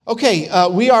Okay,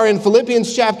 we are in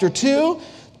Philippians chapter 2,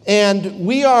 and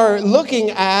we are looking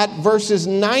at verses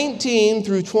 19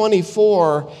 through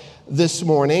 24 this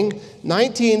morning.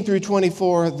 19 through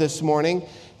 24 this morning.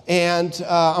 And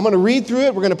I'm going to read through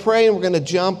it, we're going to pray, and we're going to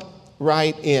jump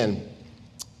right in.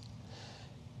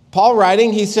 Paul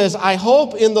writing, he says, I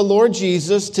hope in the Lord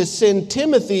Jesus to send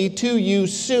Timothy to you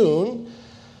soon,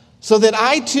 so that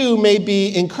I too may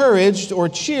be encouraged or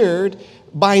cheered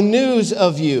by news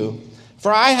of you.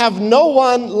 For I have no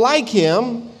one like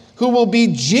him who will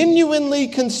be genuinely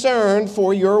concerned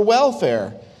for your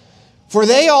welfare. For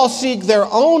they all seek their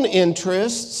own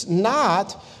interests,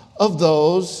 not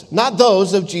those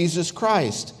of Jesus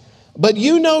Christ. But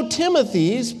you know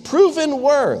Timothy's proven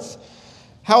worth,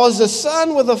 how as a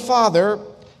son with a father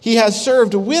he has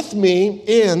served with me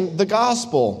in the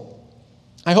gospel.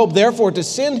 I hope therefore to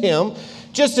send him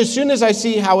just as soon as I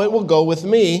see how it will go with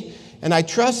me. And I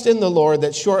trust in the Lord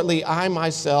that shortly I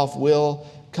myself will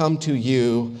come to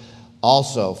you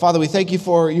also. Father, we thank you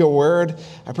for your word.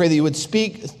 I pray that you would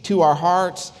speak to our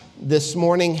hearts this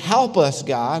morning. Help us,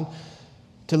 God,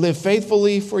 to live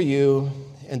faithfully for you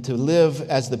and to live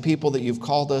as the people that you've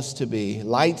called us to be,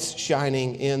 lights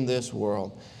shining in this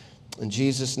world. In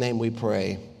Jesus' name we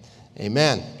pray.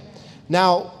 Amen.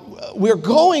 Now, we're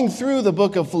going through the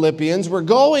book of Philippians. We're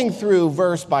going through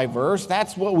verse by verse.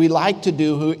 That's what we like to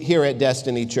do here at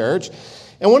Destiny Church.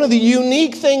 And one of the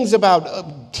unique things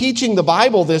about teaching the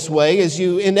Bible this way is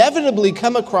you inevitably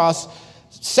come across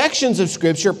sections of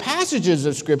Scripture, passages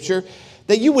of Scripture,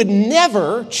 that you would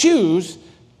never choose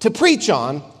to preach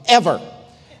on, ever.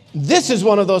 This is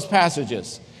one of those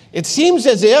passages. It seems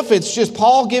as if it's just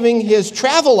Paul giving his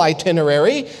travel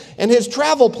itinerary and his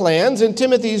travel plans and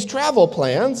Timothy's travel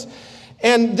plans.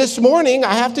 And this morning,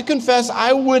 I have to confess,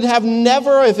 I would have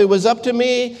never, if it was up to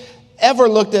me, ever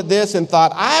looked at this and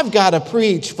thought, I've got to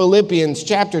preach Philippians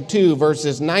chapter 2,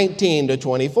 verses 19 to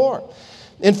 24.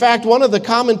 In fact, one of the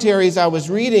commentaries I was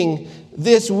reading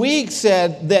this week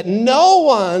said that no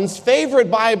one's favorite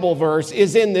Bible verse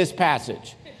is in this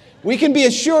passage. We can be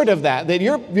assured of that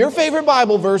your favorite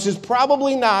Bible verse is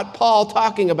probably not Paul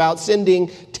talking about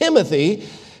sending Timothy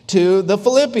to the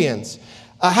Philippians.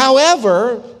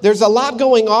 However, there's a lot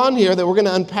going on here that we're going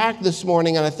to unpack this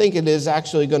morning, and I think it is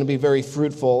actually going to be very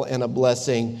fruitful and a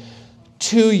blessing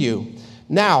to you.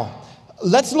 Now,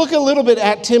 let's look a little bit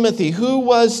at Timothy. Who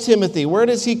was Timothy? Where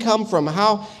does he come from?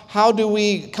 How do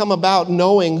we come about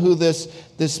knowing who this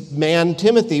man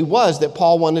Timothy was that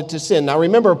Paul wanted to send? Now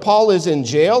remember, Paul is in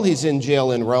jail. He's in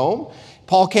jail in Rome.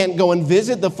 Paul can't go and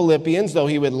visit the Philippians, though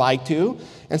he would like to.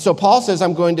 And so Paul says,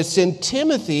 I'm going to send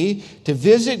Timothy to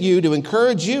visit you, to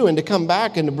encourage you, and to come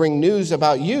back and to bring news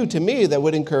about you to me that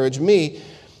would encourage me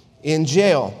in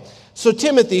jail. So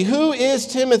Timothy, who is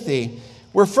Timothy?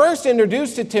 We're first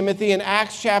introduced to Timothy in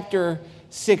Acts chapter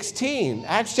 16.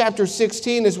 Acts chapter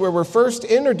 16 is where we're first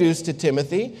introduced to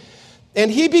Timothy. And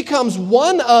he becomes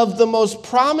one of the most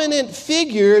prominent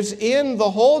figures in the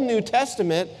whole New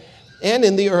Testament and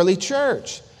in the early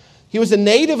church. He was a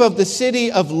native of the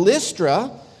city of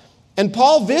Lystra, and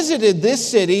Paul visited this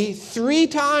city 3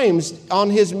 times on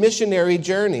his missionary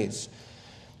journeys.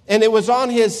 And it was on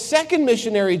his second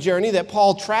missionary journey that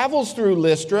Paul travels through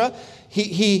Lystra.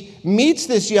 He meets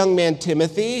this young man,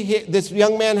 Timothy. This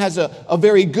young man has a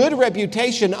very good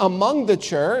reputation among the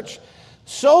church.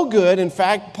 So good, in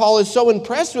fact, Paul is so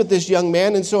impressed with this young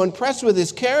man and so impressed with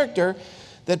his character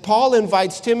that Paul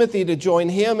invites Timothy to join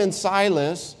him and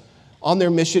Silas on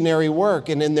their missionary work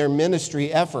and in their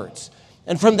ministry efforts.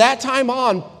 And from that time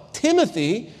on,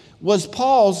 Timothy was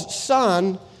Paul's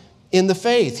son in the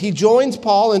faith. He joins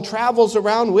Paul and travels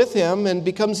around with him and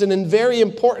becomes a very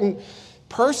important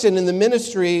person in the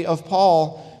ministry of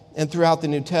Paul and throughout the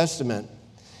New Testament.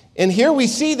 And here we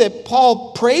see that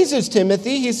Paul praises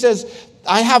Timothy. He says,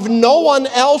 I have no one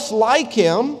else like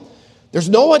him. There's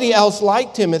nobody else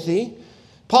like Timothy.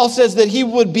 Paul says that he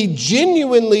would be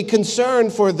genuinely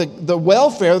concerned for the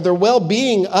welfare, the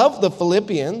well-being of the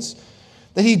Philippians,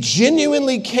 that he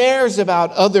genuinely cares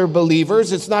about other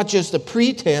believers. It's not just a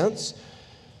pretense.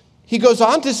 He goes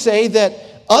on to say that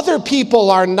other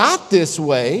people are not this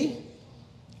way.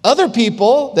 Other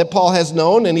people that Paul has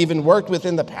known and even worked with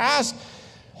in the past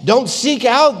don't seek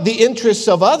out the interests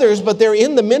of others, but they're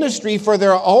in the ministry for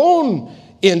their own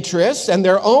interests and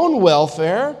their own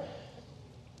welfare,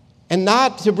 and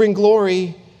not to bring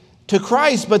glory to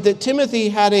Christ, but that Timothy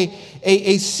had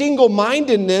a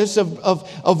single-mindedness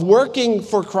of working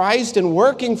for Christ and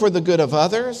working for the good of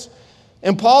others.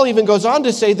 And Paul even goes on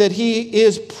to say that he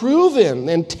is proven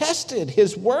and tested.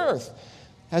 His worth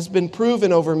has been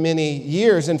proven over many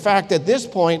years. In fact, at this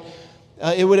point,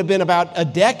 It would have been about a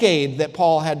decade that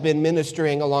Paul had been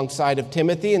ministering alongside of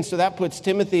Timothy, and so that puts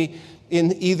Timothy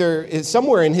in either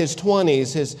somewhere in his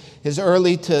 20s, his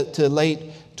early to late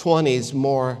 20s,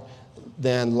 more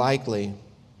than likely.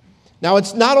 Now,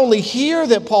 it's not only here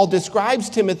that Paul describes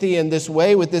Timothy in this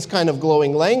way with this kind of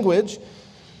glowing language.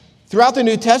 Throughout the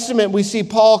New Testament, we see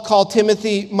Paul call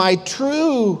Timothy my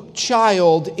true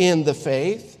child in the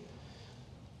faith,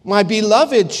 my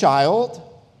beloved child,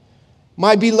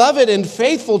 my beloved and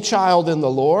faithful child in the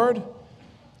Lord,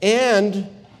 and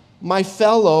my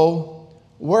fellow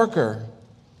worker.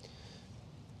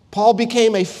 Paul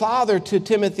became a father to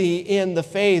Timothy in the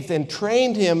faith and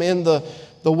trained him in the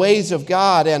ways of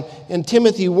God. And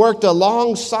Timothy worked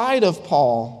alongside of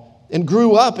Paul and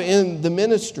grew up in the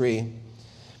ministry.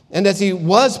 And as he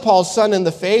was Paul's son in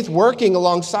the faith, working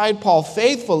alongside Paul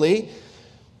faithfully,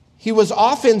 he was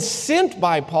often sent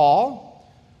by Paul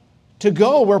to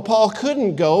go where Paul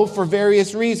couldn't go for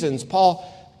various reasons. Paul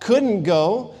couldn't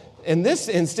go in this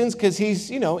instance because he's,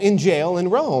 in jail in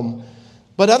Rome.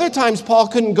 But other times Paul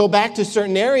couldn't go back to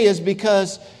certain areas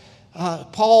because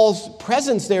Paul's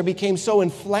presence there became so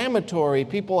inflammatory.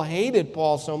 People hated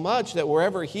Paul so much that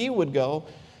wherever he would go,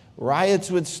 riots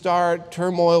would start,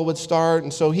 turmoil would start,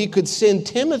 and so he could send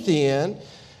Timothy in,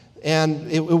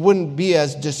 and it wouldn't be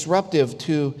as disruptive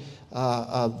to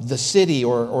the city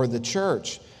or the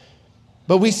church.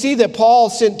 But we see that Paul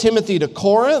sent Timothy to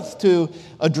Corinth to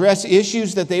address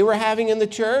issues that they were having in the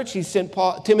church. He sent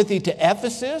Timothy to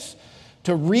Ephesus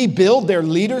to rebuild their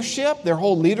leadership. Their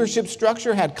whole leadership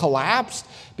structure had collapsed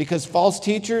because false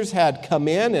teachers had come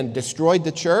in and destroyed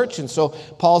the church. And so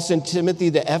Paul sent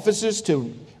Timothy to Ephesus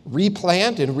to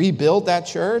replant and rebuild that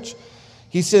church.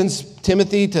 He sends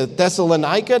Timothy to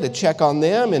Thessalonica to check on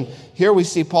them. And here we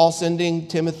see Paul sending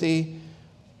Timothy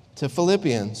to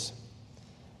Philippians.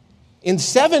 In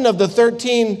 7 of the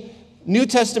 13 New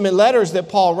Testament letters that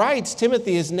Paul writes,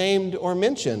 Timothy is named or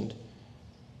mentioned.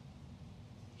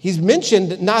 He's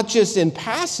mentioned not just in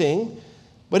passing,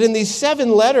 but in these 7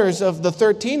 letters of the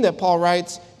 13 that Paul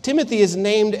writes, Timothy is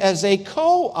named as a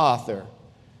co-author.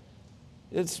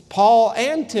 It's Paul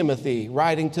and Timothy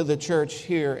writing to the church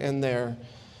here and there.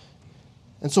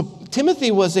 And so Timothy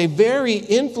was a very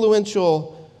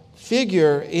influential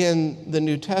figure in the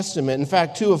New Testament. In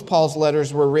fact, 2 of Paul's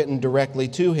letters were written directly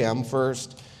to him,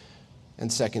 1st and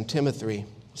 2nd Timothy.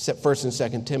 1st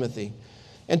and 2nd Timothy.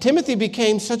 And Timothy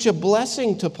became such a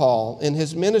blessing to Paul in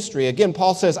his ministry. Again,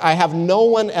 Paul says, I have no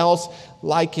one else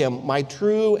like him, my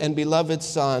true and beloved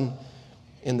son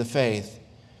in the faith.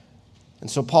 And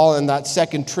so Paul, in that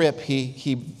second trip,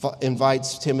 he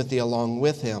invites Timothy along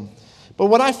with him. But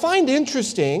what I find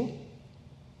interesting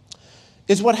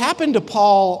is what happened to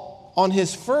Paul on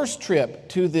his first trip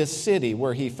to this city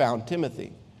where he found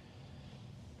Timothy.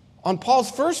 On Paul's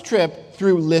first trip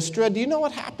through Lystra, do you know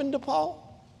what happened to Paul?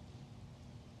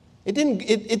 It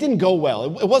didn't go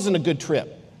well. It wasn't a good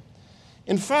trip.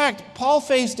 In fact, Paul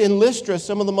faced in Lystra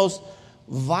some of the most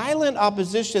violent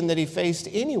opposition that he faced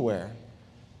anywhere.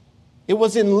 It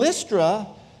was in Lystra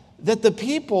that the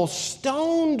people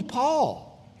stoned Paul.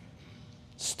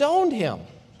 Stoned him.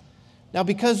 Now,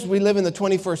 because we live in the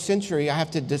 21st century, I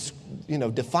have to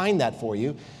define that for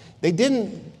you. They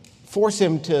didn't force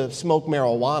him to smoke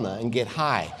marijuana and get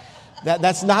high.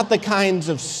 That's not the kinds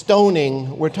of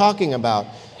stoning we're talking about.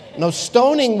 No,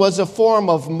 stoning was a form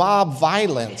of mob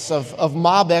violence, of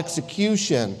mob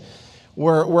execution,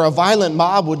 where a violent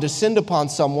mob would descend upon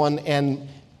someone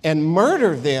and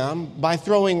murder them by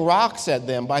throwing rocks at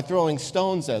them, by throwing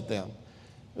stones at them.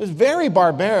 It was very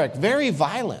barbaric, very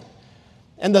violent.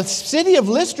 And the city of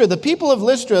Lystra, the people of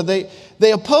Lystra,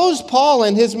 they opposed Paul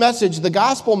and his message, the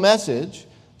gospel message,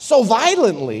 so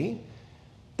violently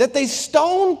that they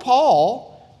stone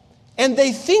Paul and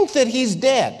they think that he's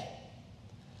dead.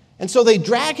 And so they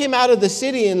drag him out of the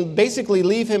city and basically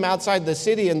leave him outside the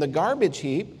city in the garbage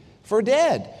heap for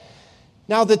dead.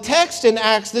 Now the text in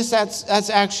Acts, that's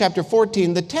Acts chapter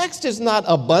 14, the text is not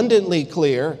abundantly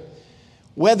clear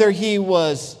whether he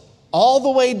was all the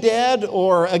way dead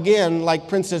or, again, like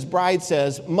Princess Bride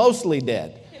says, mostly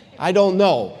dead. I don't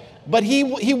know. But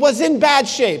he was in bad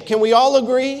shape. Can we all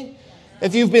agree?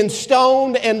 If you've been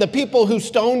stoned and the people who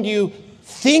stoned you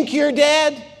think you're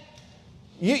dead,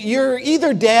 you're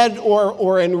either dead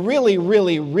or in really,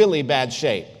 really, really bad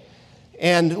shape.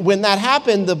 And when that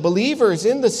happened, the believers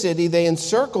in the city, they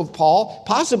encircled Paul.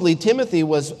 Possibly Timothy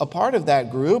was a part of that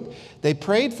group. They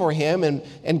prayed for him,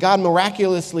 and God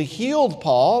miraculously healed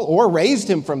Paul or raised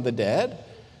him from the dead.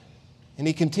 And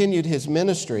he continued his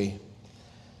ministry.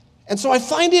 And so I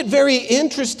find it very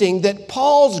interesting that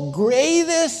Paul's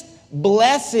greatest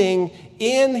blessing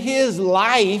in his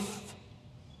life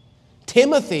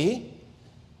Timothy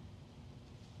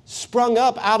sprung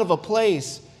up out of a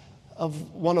place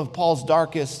of one of Paul's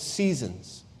darkest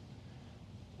seasons,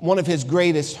 one of his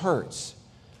greatest hurts,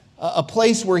 a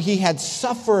place where he had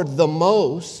suffered the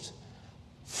most.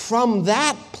 From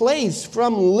that place,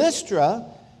 from Lystra,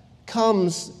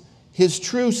 comes his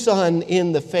true son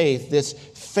in the faith, this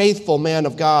faithful man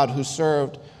of God who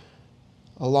served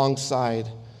alongside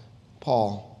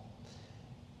Paul.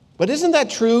 But isn't that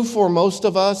true for most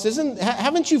of us?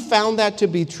 Haven't you found that to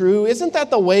be true? Isn't that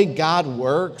the way God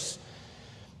works?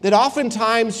 That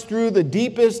oftentimes through the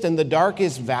deepest and the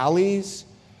darkest valleys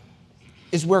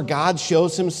is where God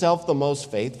shows himself the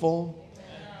most faithful.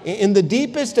 In the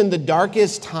deepest and the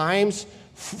darkest times,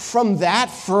 from that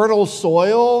fertile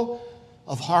soil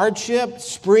of hardship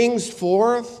springs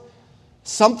forth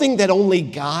something that only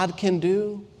God can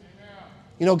do.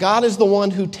 You know, God is the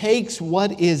one who takes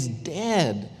what is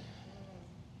dead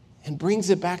and brings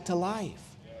it back to life.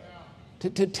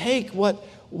 To take what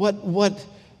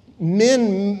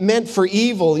men meant for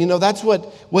evil. You know, that's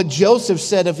what Joseph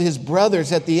said of his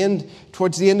brothers at the end,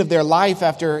 towards the end of their life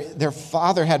after their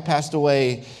father had passed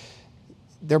away.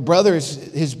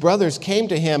 His brothers came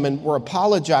to him and were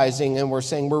apologizing and were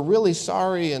saying, we're really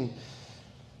sorry, and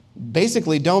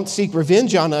basically don't seek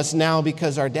revenge on us now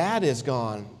because our dad is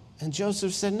gone. And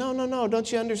Joseph said, no,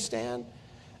 don't you understand?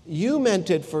 You meant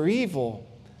it for evil,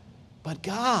 but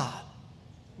God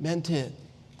meant it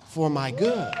for my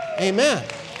good. Amen.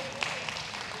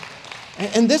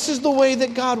 And this is the way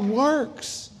that God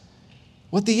works.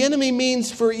 What the enemy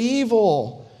means for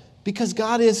evil, because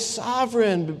God is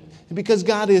sovereign, because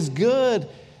God is good,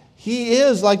 he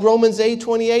is, like Romans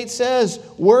 8:28 says,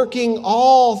 working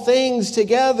all things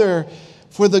together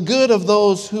for the good of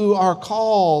those who are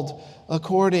called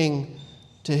according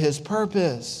to his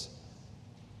purpose.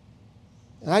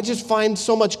 And I just find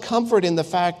so much comfort in the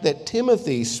fact that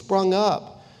Timothy sprung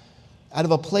up out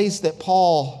of a place that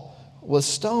Paul was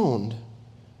stoned.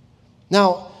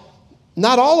 Now,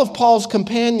 not all of Paul's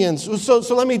companions, so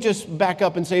let me just back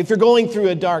up and say, if you're going through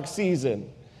a dark season,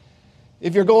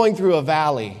 if you're going through a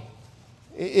valley,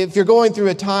 if you're going through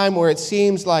a time where it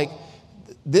seems like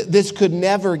this could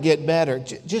never get better,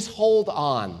 just hold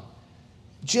on.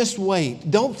 Just wait.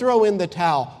 Don't throw in the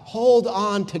towel. Hold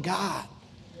on to God.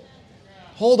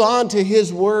 Hold on to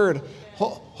his word.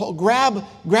 Grab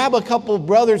a couple of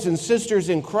brothers and sisters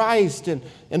in Christ and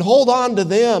hold on to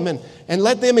them and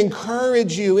let them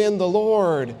encourage you in the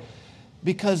Lord,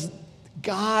 because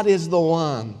God is the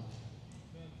one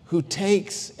who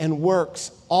takes and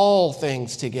works all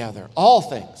things together, all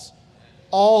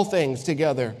things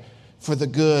together for the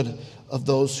good of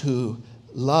those who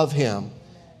love him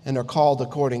and are called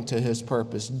according to his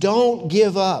purpose. Don't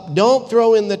give up. Don't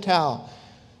throw in the towel.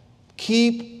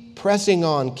 Keep pressing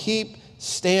on. Keep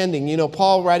standing. You know,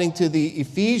 Paul, writing to the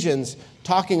Ephesians,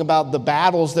 talking about the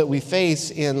battles that we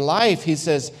face in life, he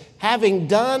says, having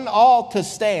done all to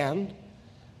stand,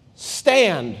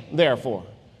 stand therefore.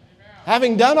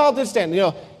 Having done all to stand.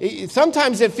 You know,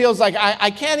 sometimes it feels like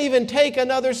I can't even take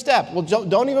another step. Well,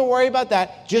 don't even worry about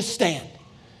that. Just stand.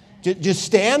 Just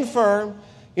stand firm.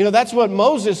 You know, that's what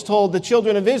Moses told the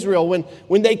children of Israel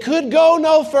when they could go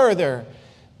no further.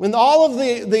 When all of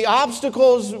the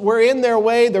obstacles were in their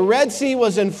way, the Red Sea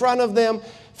was in front of them,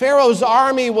 Pharaoh's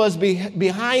army was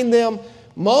behind them,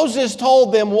 Moses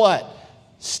told them what?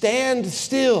 Stand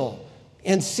still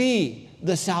and see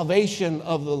the salvation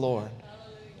of the Lord.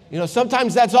 You know,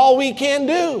 sometimes that's all we can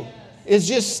do is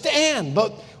just stand.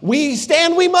 But we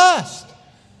stand, we must.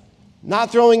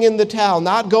 Not throwing in the towel,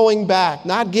 not going back,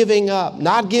 not giving up,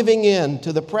 not giving in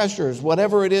to the pressures,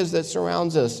 whatever it is that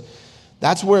surrounds us.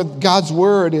 That's where God's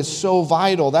word is so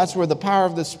vital. That's where the power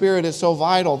of the Spirit is so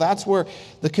vital. That's where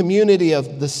the community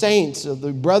of the saints, of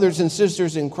the brothers and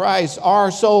sisters in Christ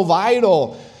are so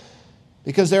vital.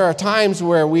 Because there are times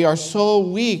where we are so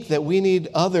weak that we need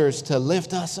others to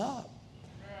lift us up,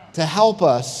 to help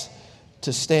us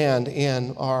to stand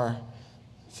in our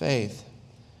faith.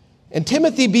 And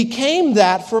Timothy became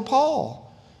that for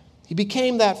Paul. He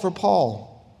became that for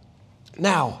Paul.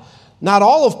 Now, not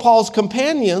all of Paul's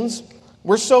companions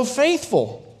were so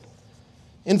faithful.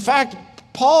 In fact,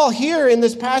 Paul here in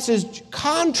this passage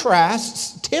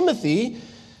contrasts Timothy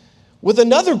with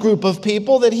another group of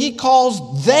people that he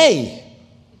calls they.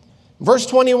 Verse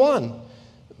 21,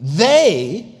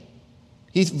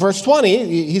 verse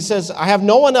 20, he says, I have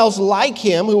no one else like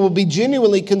him who will be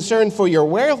genuinely concerned for your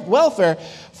welfare,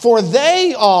 for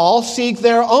they all seek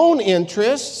their own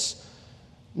interests,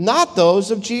 not those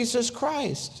of Jesus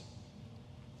Christ.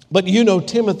 But you know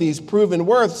Timothy's proven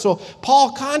worth. So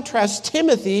Paul contrasts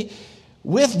Timothy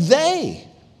with they.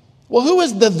 Well, who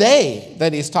is the they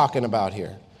that he's talking about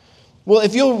here? Well,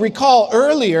 if you'll recall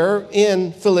earlier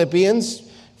in Philippians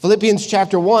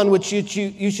chapter 1, which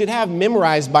you should have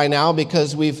memorized by now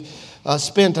because we've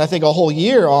spent, I think, a whole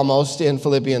year almost in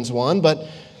Philippians 1. But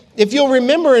if you'll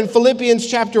remember in Philippians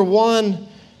chapter 1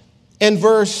 and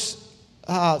verse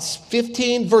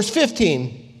 15,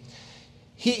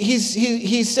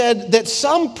 he said that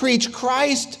some preach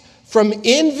Christ from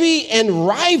envy and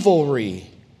rivalry,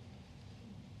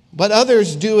 but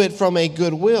others do it from a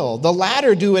good will. The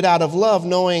latter do it out of love,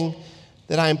 knowing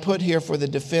that I am put here for the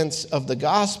defense of the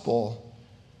gospel.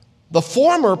 The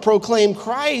former proclaim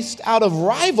Christ out of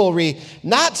rivalry,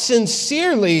 not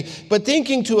sincerely, but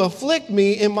thinking to afflict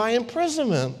me in my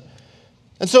imprisonment.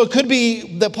 And so it could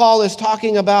be that Paul is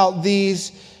talking about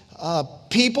these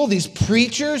people, these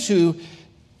preachers who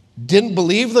didn't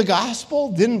believe the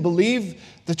gospel, didn't believe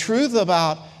the truth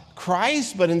about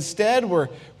Christ, but instead were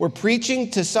preaching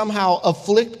to somehow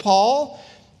afflict Paul,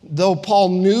 though Paul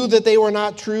knew that they were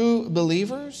not true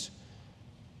believers.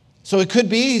 So it could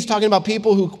be he's talking about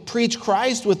people who preach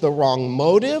Christ with the wrong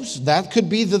motives. That could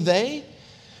be the they.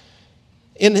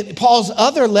 In Paul's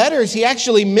other letters, he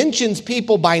actually mentions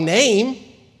people by name.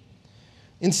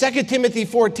 In 2 Timothy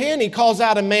 4:10, he calls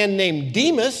out a man named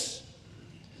Demas.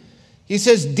 He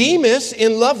says, Demas,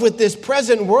 in love with this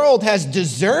present world, has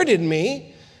deserted me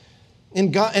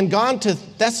and gone to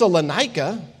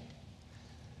Thessalonica.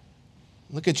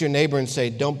 Look at your neighbor and say,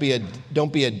 don't be a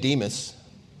Demas.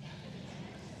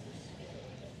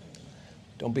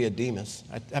 Don't be a Demas.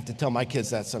 I have to tell my kids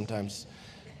that sometimes.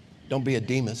 Don't be a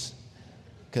Demas,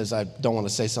 because I don't want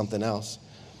to say something else.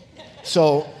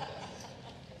 So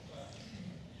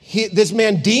this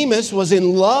man Demas was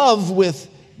in love with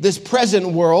this present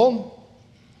world.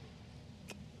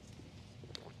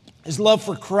 His love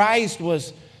for Christ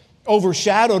was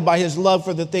overshadowed by his love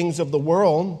for the things of the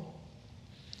world.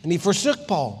 And he forsook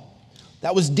Paul.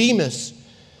 That was Demas.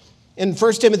 In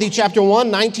 1 Timothy chapter 1,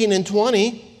 19 and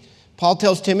 20, Paul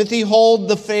tells Timothy, hold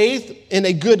the faith in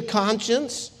a good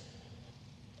conscience.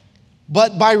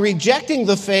 But by rejecting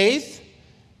the faith,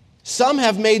 some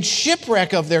have made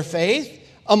shipwreck of their faith,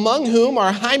 among whom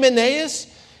are Hymenaeus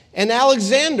and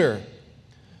Alexander,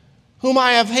 whom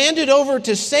I have handed over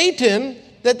to Satan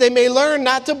that they may learn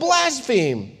not to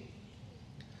blaspheme.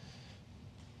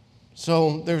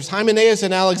 So there's Hymenaeus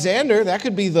and Alexander. That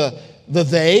could be the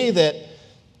they that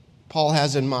Paul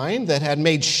has in mind, that had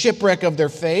made shipwreck of their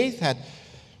faith, had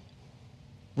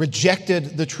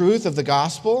rejected the truth of the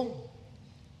gospel.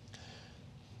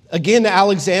 Again,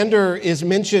 Alexander is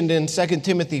mentioned in 2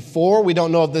 Timothy 4. We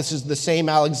don't know if this is the same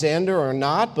Alexander or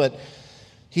not, but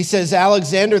he says,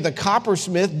 Alexander the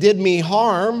coppersmith did me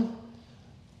harm.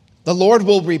 The Lord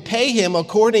will repay him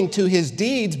according to his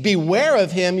deeds. Beware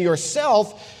of him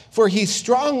yourself, for he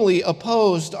strongly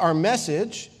opposed our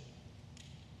message.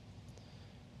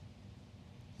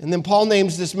 And then Paul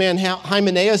names this man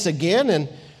Hymenaeus again, and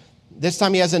this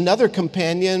time he has another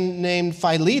companion named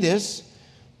Philetus.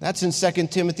 That's in 2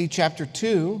 Timothy chapter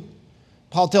 2.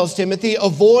 Paul tells Timothy,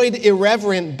 avoid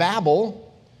irreverent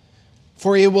babble,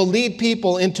 for it will lead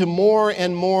people into more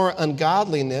and more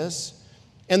ungodliness,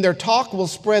 and their talk will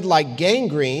spread like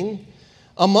gangrene,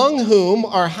 among whom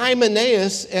are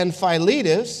Hymenaeus and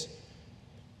Philetus,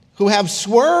 who have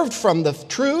swerved from the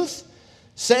truth,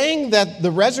 saying that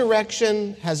the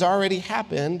resurrection has already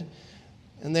happened,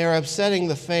 and they are upsetting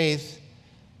the faith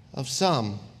of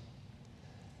some.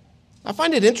 I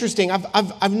find it interesting.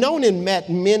 I've known and met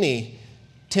many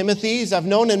Timothys. I've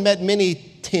known and met many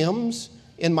Tims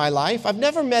in my life. I've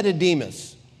never met a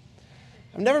Demas.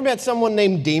 I've never met someone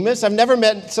named Demas. I've never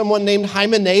met someone named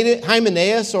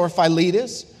Hymenaeus or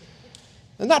Philetus.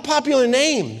 They're not popular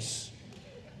names.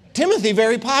 Timothy,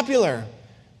 very popular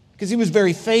because he was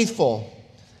very faithful.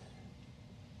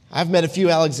 I've met a few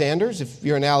Alexanders. If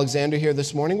you're an Alexander here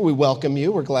this morning, we welcome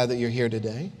you. We're glad that you're here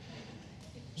today.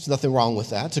 There's nothing wrong with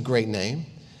that. It's a great name.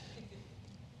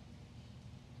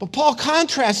 But Paul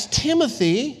contrasts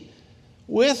Timothy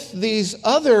with these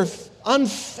other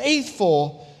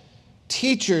unfaithful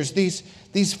teachers,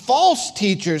 these false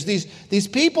teachers, these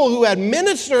people who had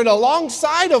ministered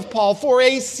alongside of Paul for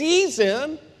a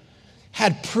season,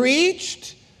 had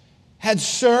preached, had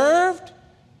served,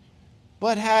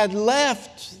 but had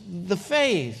left the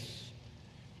faith.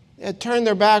 They had turned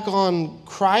their back on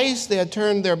Christ. They had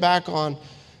turned their back on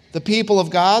the people of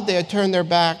God. They had turned their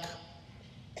back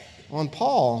on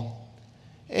Paul.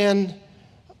 And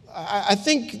I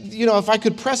think, if I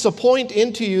could press a point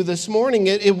into you this morning,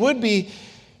 it would be,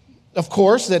 of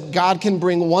course, that God can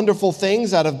bring wonderful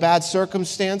things out of bad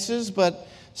circumstances. But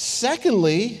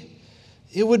secondly,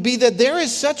 it would be that there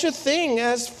is such a thing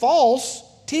as false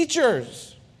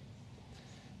teachers.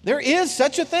 There is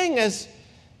such a thing as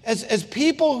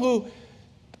people who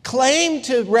claim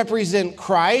to represent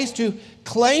Christ, who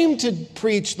claim to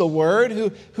preach the word,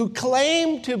 who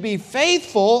claim to be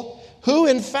faithful, who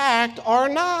in fact are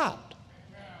not.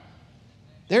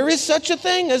 There is such a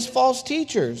thing as false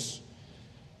teachers.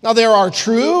 Now, there are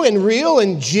true and real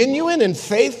and genuine and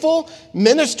faithful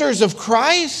ministers of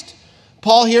Christ.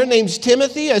 Paul here names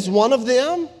Timothy as one of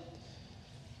them.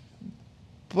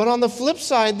 But on the flip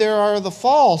side, there are the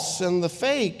false and the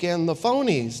fake and the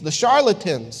phonies, the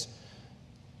charlatans.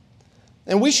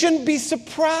 And we shouldn't be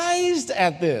surprised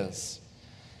at this.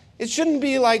 It shouldn't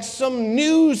be like some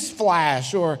news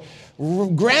flash or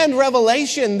grand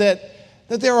revelation that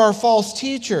there are false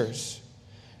teachers.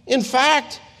 In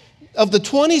fact, of the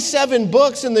 27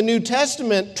 books in the New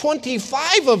Testament,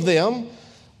 25 of them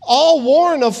all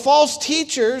warn of false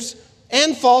teachers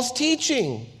and false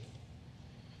teaching.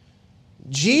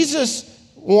 Jesus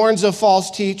warns of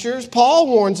false teachers. Paul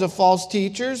warns of false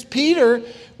teachers. Peter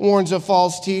warns of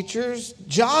false teachers.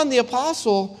 John the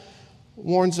Apostle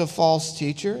warns of false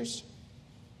teachers.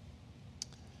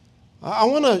 I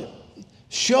want to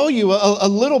show you a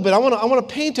little bit. I want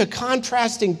to paint a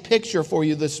contrasting picture for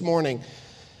you this morning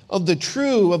of the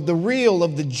true, of the real,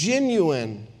 of the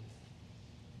genuine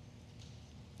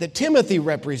that Timothy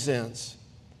represents,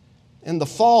 and the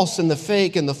false and the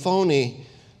fake and the phony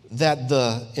that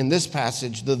in this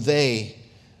passage, they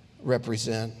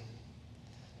represent.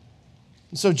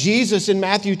 So Jesus in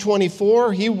Matthew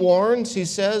 24, he warns, he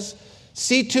says,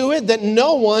 "See to it that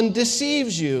no one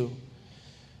deceives you.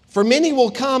 For many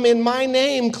will come in my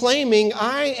name claiming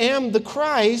I am the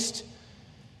Christ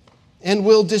and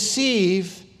will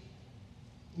deceive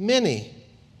many."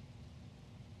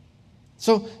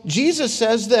 So Jesus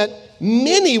says that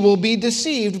many will be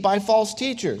deceived by false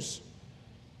teachers.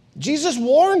 Jesus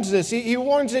warns this. He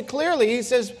warns it clearly. He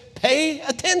says, pay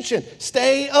attention.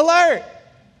 Stay alert.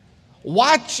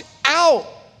 Watch out.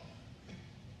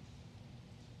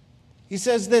 He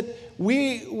says that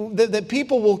that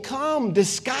people will come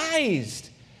disguised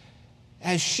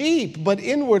as sheep, but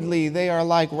inwardly they are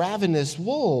like ravenous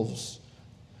wolves.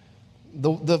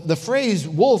 The phrase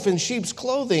wolf in sheep's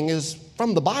clothing is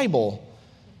from the Bible,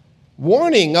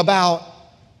 warning about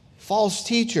false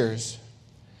teachers.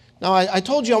 Now, I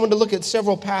told you I wanted to look at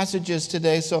several passages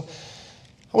today, so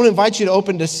I want to invite you to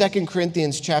open to 2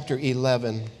 Corinthians chapter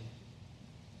 11.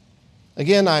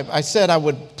 Again, I said I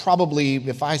would probably,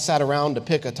 if I sat around to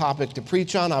pick a topic to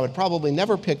preach on, I would probably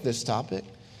never pick this topic.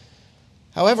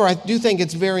 However, I do think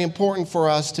it's very important for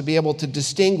us to be able to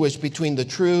distinguish between the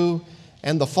true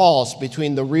and the false,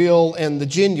 between the real and the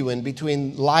genuine,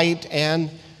 between light and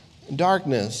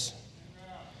darkness.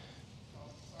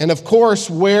 And of course,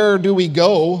 where do we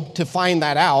go to find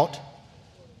that out?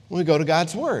 We go to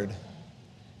God's Word.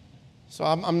 So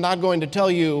I'm not going to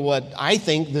tell you what I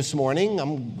think this morning.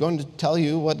 I'm going to tell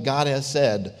you what God has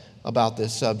said about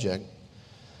this subject.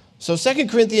 So 2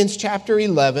 Corinthians chapter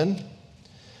 11,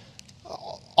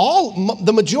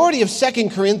 the majority of 2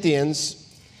 Corinthians,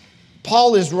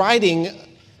 Paul is writing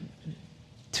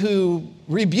to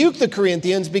rebuke the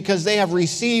Corinthians because they have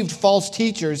received false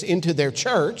teachers into their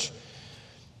church.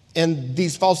 And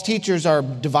these false teachers are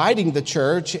dividing the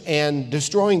church and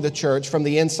destroying the church from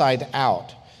the inside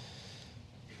out.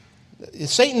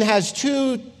 Satan has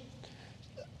two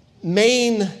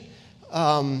main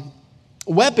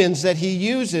weapons that he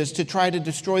uses to try to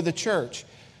destroy the church.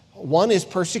 One is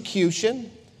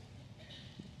persecution,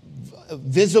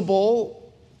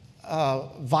 visible,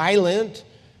 violent,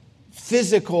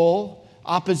 physical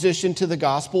opposition to the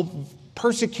gospel,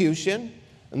 persecution.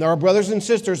 And there are brothers and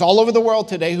sisters all over the world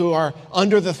today who are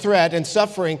under the threat and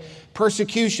suffering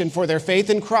persecution for their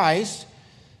faith in Christ.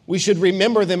 We should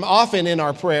remember them often in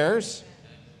our prayers,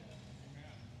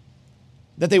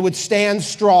 that they would stand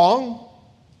strong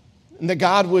and that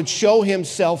God would show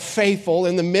himself faithful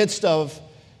in the midst of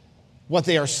what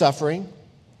they are suffering.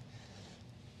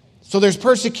 So there's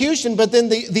persecution, but then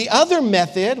the other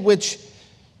method, which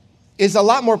is a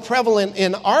lot more prevalent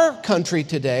in our country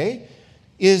today,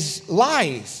 is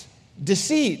lies,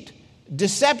 deceit,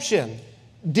 deception,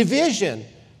 division,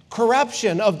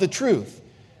 corruption of the truth.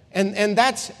 And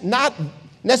that's not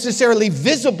necessarily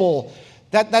visible.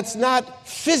 That's not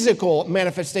physical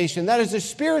manifestation. That is a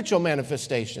spiritual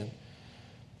manifestation.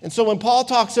 And so when Paul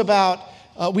talks about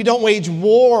we don't wage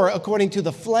war according to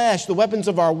the flesh, the weapons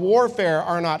of our warfare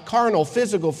are not carnal,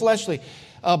 physical, fleshly,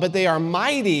 but they are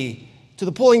mighty to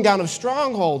the pulling down of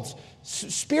strongholds.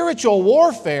 Spiritual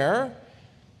warfare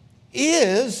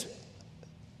is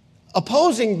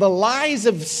opposing the lies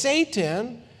of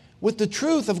Satan with the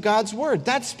truth of God's word.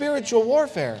 That's spiritual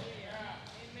warfare.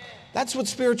 That's what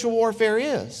spiritual warfare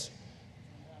is.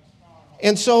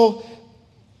 And so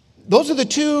those are the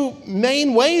two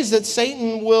main ways that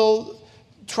Satan will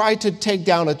try to take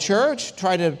down a church,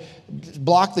 try to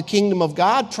block the kingdom of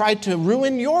God, try to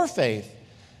ruin your faith.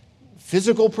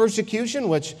 Physical persecution,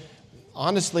 which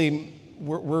honestly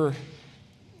we're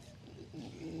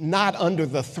not under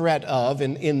the threat of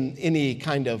in any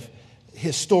kind of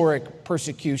historic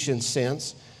persecution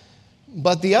sense.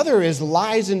 But the other is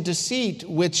lies and deceit,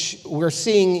 which we're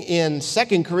seeing in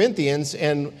 2 Corinthians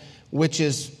and which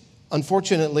is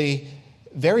unfortunately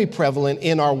very prevalent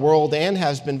in our world and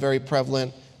has been very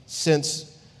prevalent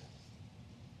since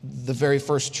the very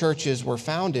first churches were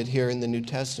founded here in the New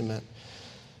Testament.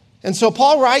 And so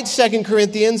Paul writes 2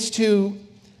 Corinthians to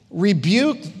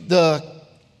rebuke the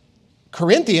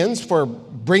Corinthians for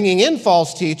bringing in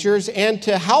false teachers and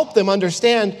to help them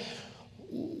understand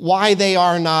why they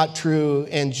are not true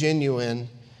and genuine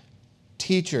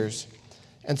teachers.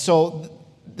 And so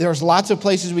there's lots of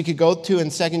places we could go to in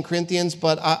 2 Corinthians,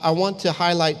 but I want to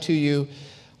highlight to you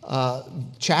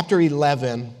chapter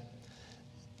 11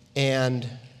 and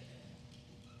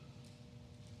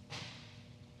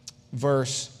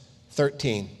verse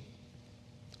 13.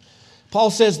 Paul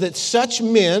says that such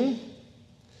men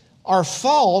are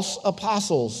false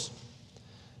apostles.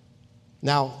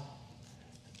 Now,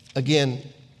 again,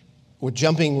 we're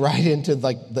jumping right into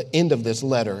like the end of this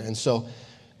letter, and so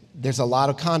there's a lot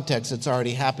of context that's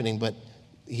already happening, but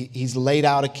he's laid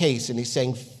out a case, and he's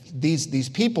saying these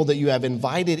people that you have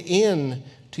invited in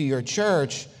to your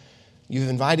church, you've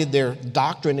invited their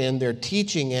doctrine in, their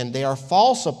teaching in, they are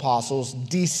false apostles,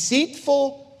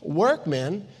 deceitful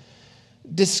workmen,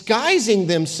 disguising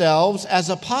themselves as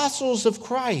apostles of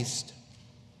Christ.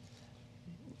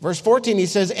 Verse 14, he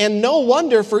says, and no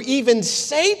wonder, for even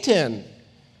Satan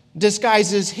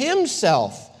disguises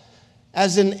himself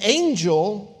as an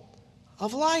angel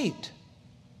of light.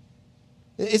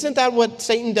 Isn't that what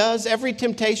Satan does? Every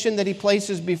temptation that he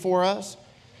places before us,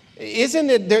 isn't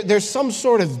it? There's some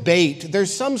sort of bait.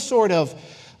 There's some sort of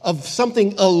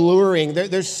something alluring.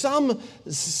 There's some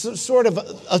sort of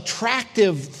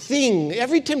attractive thing.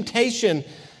 Every temptation,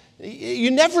 you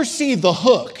never see the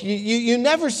hook. You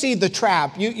never see the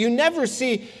trap. You never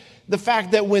see the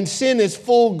fact that when sin is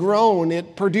full grown,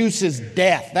 it produces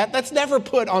death. That's never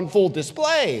put on full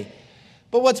display.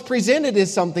 But what's presented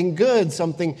is something good,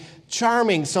 something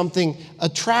charming, something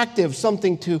attractive,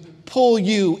 something to pull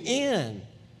you in.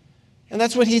 And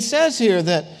that's what he says here,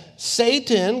 that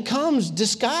Satan comes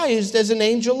disguised as an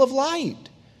angel of light.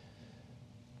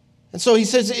 And so he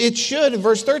says it should, in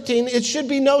verse 13, it should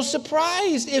be no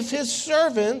surprise if his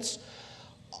servants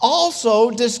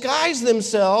also disguise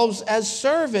themselves as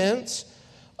servants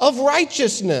of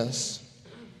righteousness.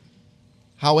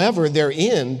 However, their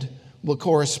end will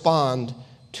correspond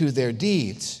to their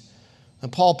deeds. And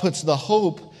Paul puts the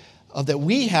hope that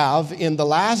we have in the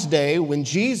last day when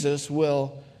Jesus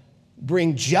will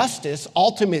bring justice,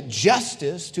 ultimate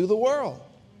justice to the world.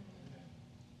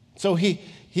 So he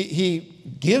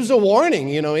gives a warning,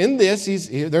 in this,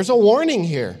 there's a warning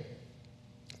here.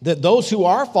 That those who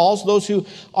are false, those who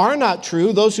are not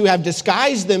true, those who have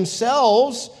disguised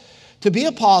themselves to be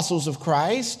apostles of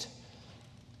Christ,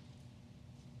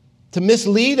 to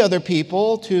mislead other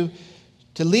people, to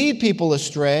lead people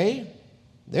astray,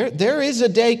 there is a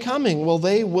day coming where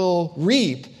they will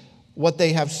reap what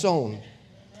they have sown.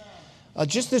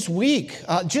 Just this week,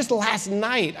 just last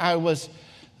night, I was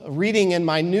reading in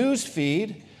my news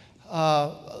feed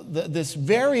this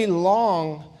very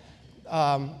long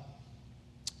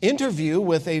interview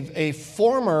with a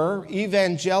former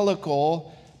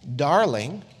evangelical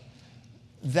darling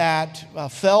that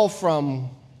fell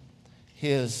from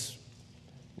his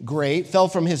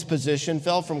position,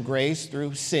 fell from grace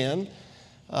through sin.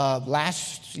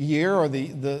 Last year or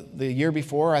the year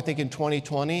before, I think in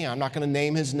 2020, I'm not going to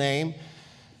name his name,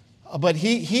 but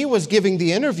he was giving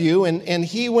the interview and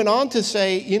he went on to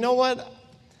say, you know what,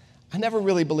 I never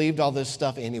really believed all this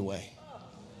stuff anyway.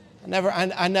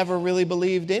 I never really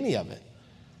believed any of it.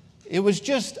 It was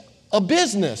just a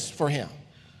business for him.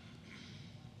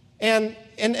 And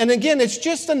again, it's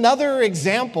just another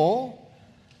example,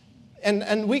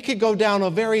 and we could go down a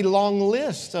very long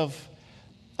list of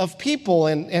people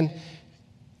and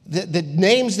the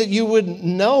names that you would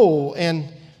know. And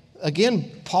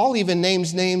again, Paul even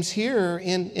names names here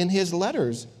in his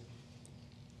letters.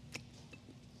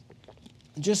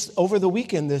 Just over the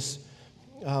weekend, this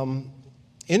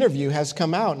interview has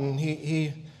come out, and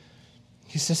he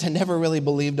says, I never really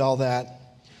believed all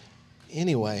that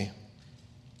anyway.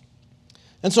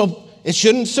 And so it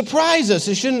shouldn't surprise us.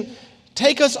 It shouldn't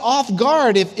take us off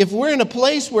guard if we're in a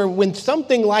place where when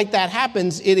something like that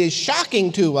happens, it is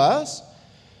shocking to us.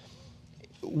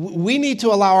 We need to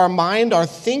allow our mind, our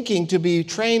thinking to be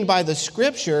trained by the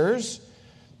Scriptures,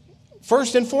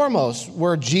 first and foremost,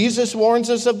 where Jesus warns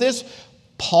us of this,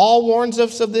 Paul warns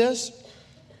us of this.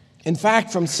 In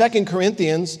fact, from 2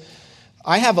 Corinthians,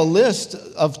 I have a list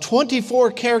of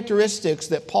 24 characteristics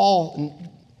that Paul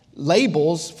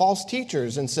labels false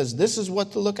teachers and says this is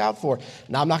what to look out for.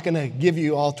 Now, I'm not going to give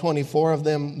you all 24 of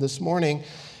them this morning.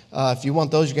 If you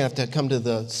want those, you're going to have to come to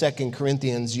the 2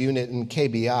 Corinthians unit in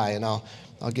KBI, and I'll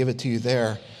give it to you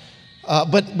there.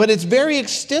 But it's very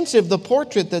extensive, the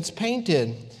portrait that's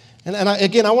painted. And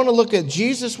again, I want to look at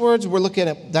Jesus' words. We're looking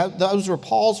at those were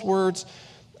Paul's words.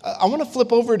 I want to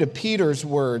flip over to Peter's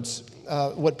words,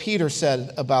 what Peter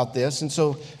said about this. And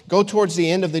so go towards the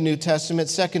end of the New Testament,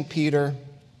 2 Peter.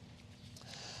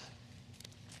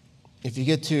 If you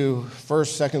get to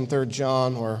 1st, 2nd, 3rd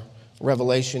John or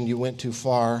Revelation, you went too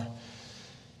far.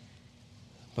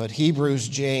 But Hebrews,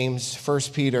 James, 1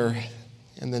 Peter,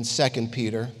 and then 2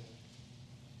 Peter.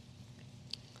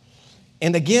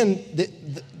 And again,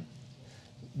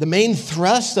 the main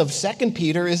thrust of 2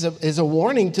 Peter is a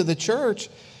warning to the church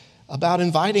about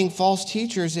inviting false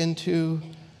teachers into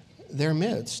their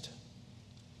midst.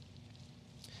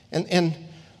 And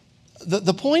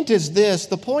the point is this,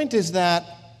 the point is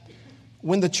that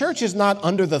when the church is not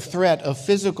under the threat of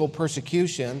physical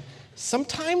persecution,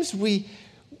 sometimes we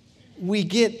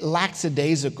get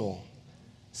lackadaisical.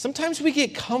 Sometimes we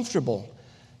get comfortable.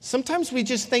 Sometimes we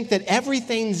just think that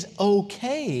everything's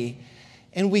okay,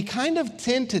 and we kind of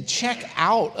tend to check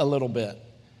out a little bit.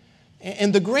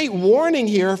 And the great warning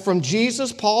here from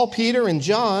Jesus, Paul, Peter, and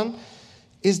John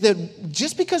is that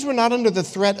just because we're not under the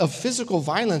threat of physical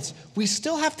violence, we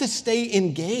still have to stay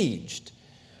engaged.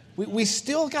 We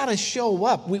still got to show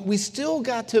up. We still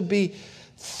got to be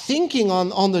thinking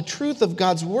on the truth of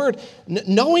God's word,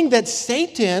 knowing that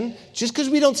Satan, just because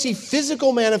we don't see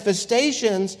physical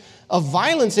manifestations of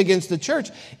violence against the church,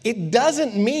 it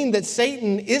doesn't mean that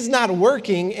Satan is not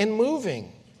working and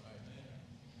moving.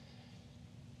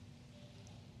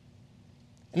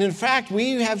 And in fact,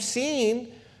 we have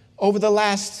seen over the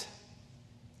last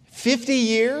 50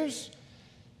 years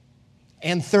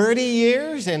and 30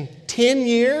 years and 10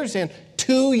 years and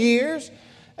 2 years,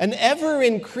 an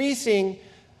ever-increasing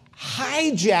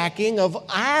hijacking of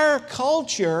our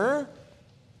culture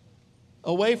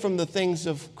away from the things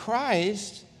of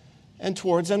Christ and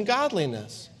towards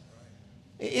ungodliness.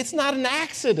 It's not an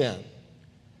accident.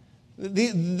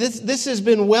 This has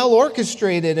been well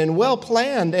orchestrated and well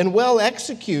planned and well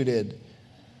executed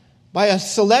by a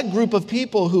select group of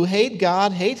people who hate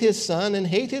God, hate His Son, and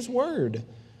hate His Word.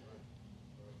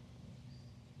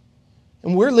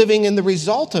 And we're living in the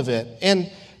result of it.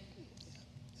 And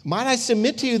might I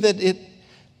submit to you that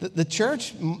the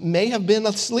church may have been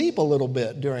asleep a little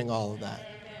bit during all of that.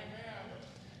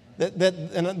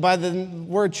 And by the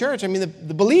word church, I mean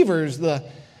the believers, the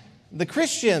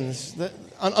Christians.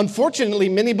 Unfortunately,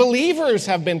 many believers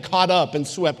have been caught up and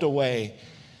swept away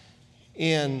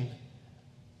in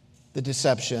the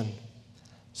deception.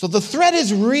 So the threat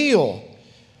is real.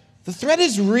 The threat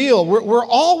is real. We're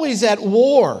always at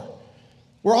war.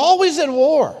 We're always at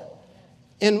war.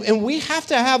 And we have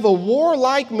to have a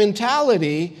warlike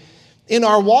mentality in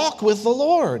our walk with the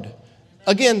Lord.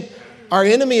 Again, our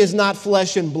enemy is not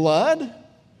flesh and blood,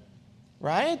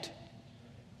 right?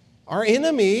 Our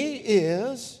enemy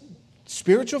is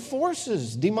spiritual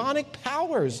forces, demonic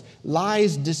powers,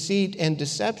 lies, deceit, and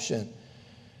deception,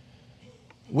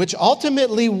 which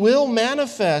ultimately will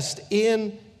manifest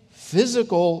in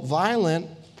physical, violent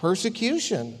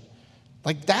persecution.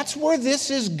 Like, that's where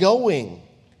this is going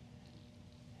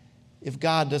if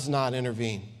God does not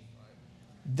intervene.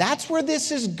 That's where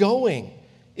this is going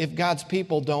if God's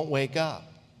people don't wake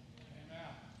up.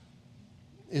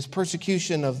 Is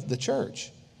persecution of the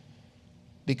church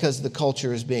because the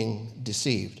culture is being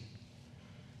deceived.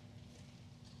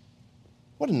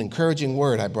 What an encouraging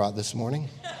word I brought this morning.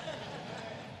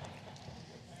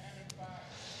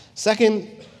 2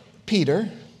 Peter,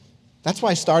 that's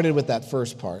why I started with that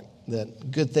first part,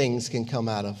 that good things can come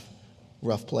out of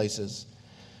rough places,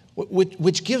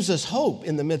 which gives us hope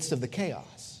in the midst of the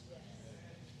chaos,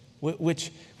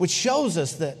 which shows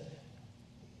us that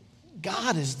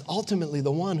God is ultimately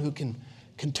the one who can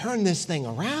turn this thing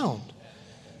around.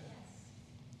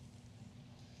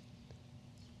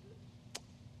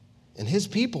 And His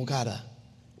people got to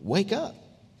wake up.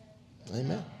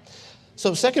 Amen.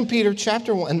 So 2 Peter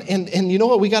chapter 1, and you know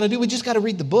what we got to do? We just got to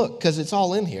read the book because it's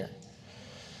all in here.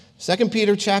 2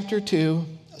 Peter chapter 2,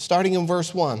 starting in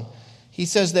verse 1. He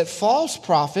says that false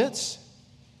prophets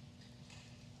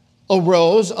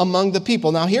arose among the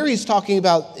people. Now here he's talking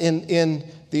about in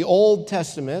the Old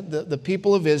Testament, the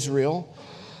people of Israel,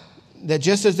 that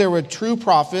just as there were true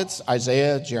prophets,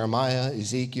 Isaiah, Jeremiah,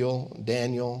 Ezekiel,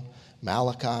 Daniel,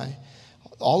 Malachi,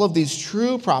 all of these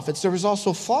true prophets, there was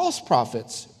also false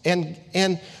prophets.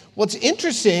 And what's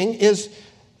interesting is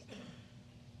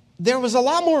there was a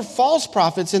lot more false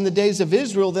prophets in the days of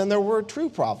Israel than there were true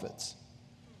prophets.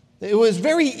 It was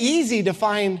very easy to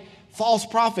find false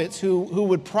prophets who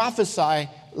would prophesy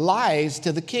lies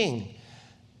to the king.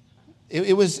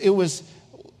 It was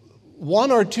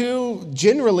one or two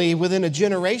generally within a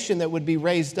generation that would be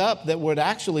raised up that would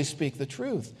actually speak the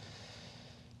truth.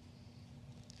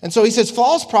 And so he says,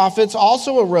 false prophets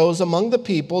also arose among the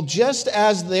people, just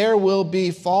as there will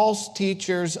be false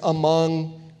teachers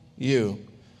among you.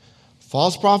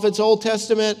 False prophets, Old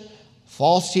Testament,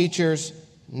 false teachers,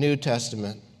 New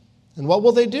Testament. And what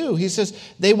will they do? He says,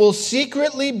 they will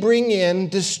secretly bring in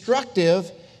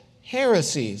destructive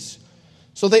heresies.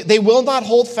 So they will not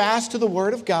hold fast to the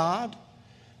Word of God.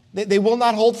 They will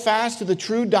not hold fast to the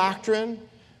true doctrine.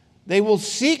 They will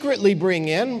secretly bring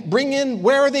in,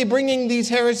 where are they bringing these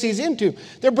heresies into?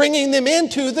 They're bringing them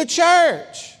into the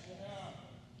church.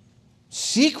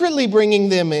 Secretly bringing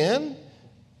them in,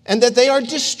 and that they are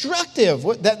destructive,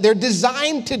 that they're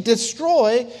designed to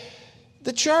destroy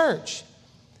the church.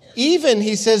 Even,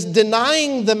 he says,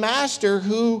 denying the master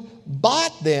who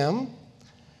bought them,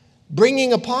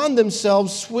 bringing upon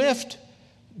themselves swift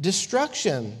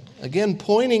destruction. Again,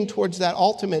 pointing towards that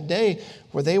ultimate day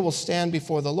where they will stand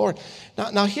before the Lord.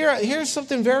 Now here's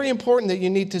something very important that you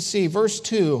need to see. Verse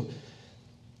 2.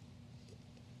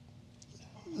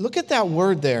 Look at that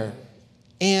word there.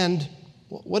 And,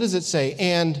 what does it say?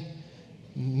 And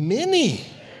many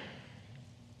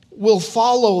will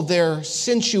follow their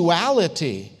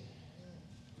sensuality.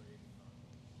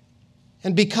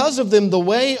 And because of them, the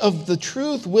way of the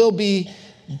truth will be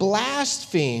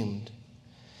blasphemed.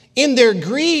 In their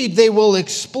greed, they will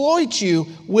exploit you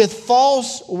with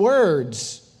false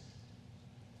words.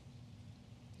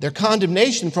 Their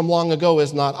condemnation from long ago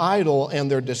is not idle,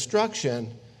 and their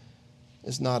destruction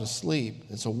is not asleep.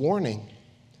 It's a warning.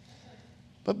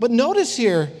 But notice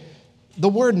here the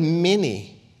word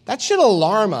many. That should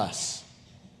alarm us.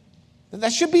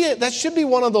 That should be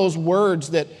one of those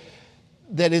words that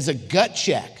is a gut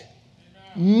check.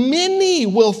 Many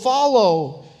will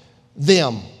follow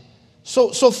them.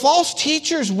 So false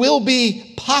teachers will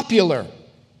be popular.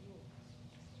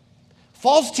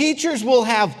 False teachers will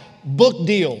have book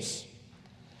deals.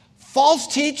 False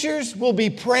teachers will be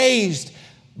praised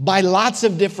by lots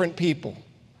of different people.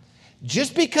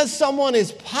 Just because someone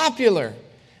is popular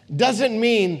doesn't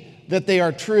mean that they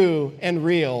are true and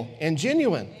real and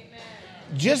genuine.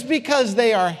 Amen. Just because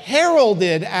they are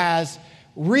heralded as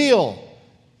real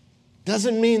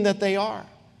doesn't mean that they are.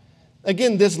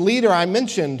 Again, this leader I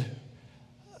mentioned,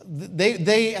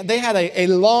 they had a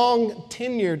long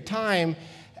tenured time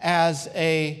as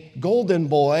a golden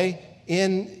boy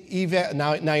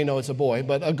now you know it's a boy,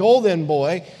 but a golden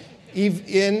boy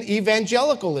in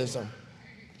evangelicalism.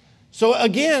 So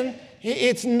again,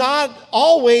 it's not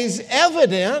always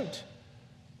evident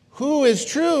who is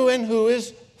true and who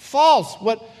is false.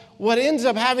 What ends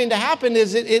up having to happen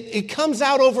is it comes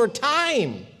out over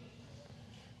time,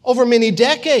 over many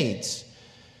decades.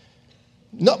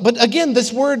 No, but again,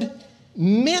 this word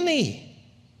many.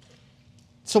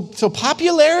 So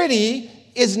popularity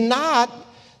is not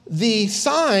the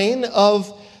sign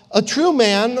of a true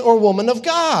man or woman of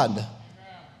God.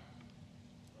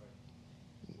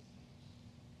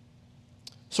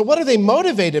 So what are they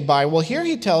motivated by? Well, here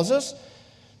he tells us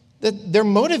that they're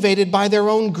motivated by their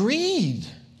own greed.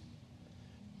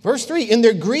 Verse 3, in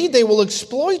their greed they will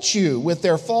exploit you with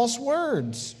their false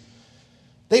words.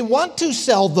 They want to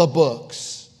sell the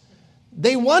books.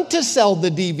 They want to sell the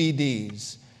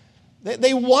DVDs.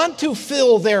 They want to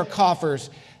fill their coffers.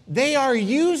 They are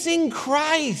using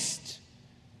Christ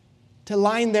to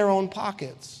line their own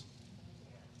pockets.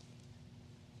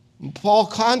 Paul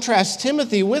contrasts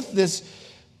Timothy with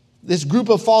this group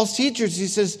of false teachers. He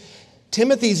says,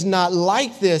 Timothy's not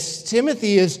like this.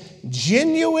 Timothy is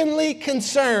genuinely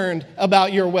concerned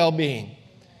about your well-being.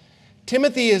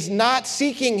 Timothy is not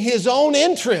seeking his own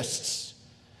interests,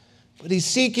 but he's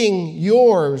seeking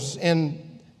yours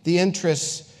and the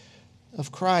interests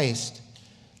of Christ.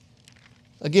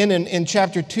 Again, in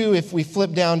chapter 2, if we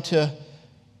flip down to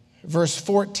verse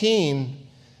 14,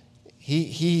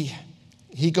 he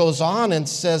goes on and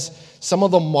says some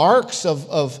of the marks of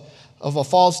a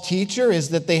false teacher is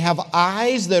that they have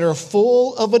eyes that are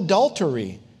full of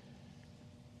adultery.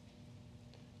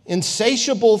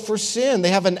 insatiable for sin. They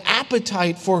have an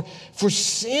appetite for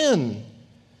sin,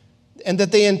 and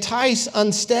that they entice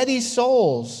unsteady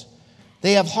souls.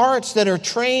 They have hearts that are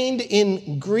trained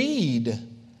in greed.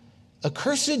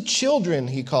 Accursed children,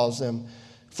 he calls them.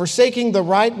 Forsaking the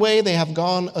right way, they have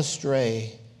gone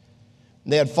astray.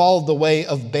 They had followed the way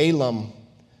of Balaam,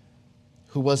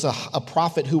 who was a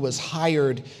prophet who was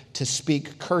hired to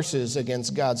speak curses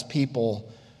against God's people.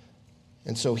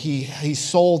 And so he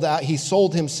sold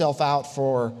himself out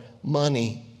for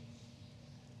money.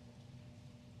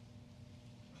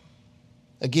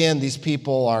 Again, these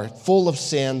people are full of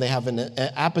sin. They have an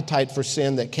appetite for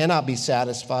sin that cannot be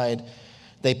satisfied.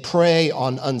 They prey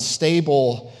on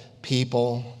unstable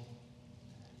people.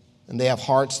 And they have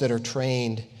hearts that are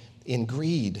trained in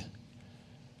greed.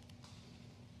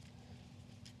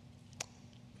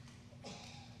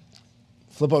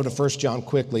 Flip over to 1 John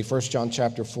quickly, 1 John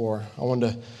chapter 4. I want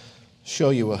to show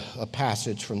you a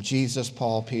passage from Jesus,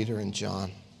 Paul, Peter, and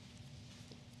John.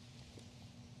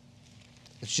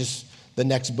 It's just the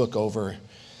next book over,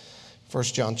 1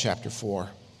 John chapter 4.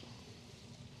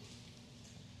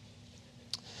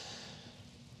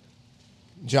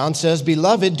 John says,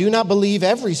 "Beloved, do not believe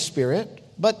every spirit,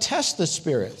 but test the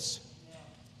spirits."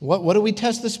 What do we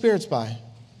test the spirits by?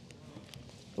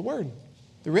 The Word,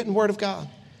 the written Word of God.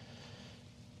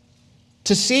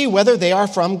 To see whether they are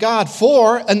from God.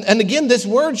 And again, this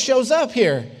word shows up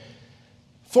here.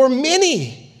 For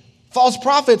many false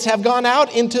prophets have gone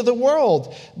out into the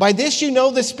world. By this you know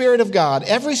the Spirit of God.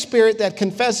 Every spirit that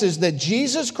confesses that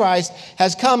Jesus Christ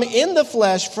has come in the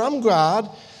flesh from God,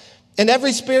 and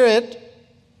every spirit...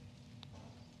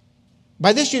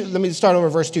 let me start over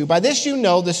verse 2. By this you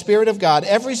know the Spirit of God.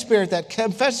 Every spirit that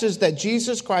confesses that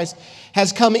Jesus Christ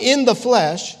has come in the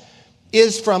flesh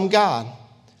is from God.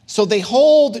 So they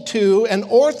hold to an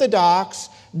orthodox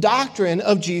doctrine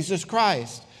of Jesus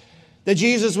Christ. That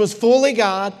Jesus was fully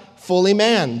God, fully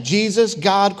man. Jesus,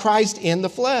 God, Christ in the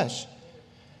flesh.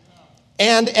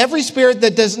 And every spirit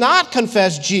that does not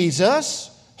confess Jesus,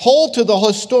 hold to the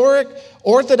historic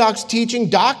orthodox teaching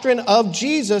doctrine of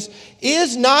Jesus,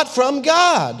 is not from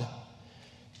God.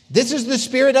 This is the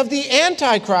spirit of the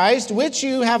Antichrist, which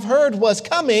you have heard was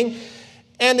coming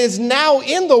and is now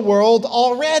in the world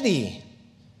already.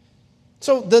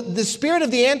 So the spirit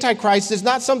of the Antichrist is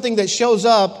not something that shows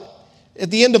up at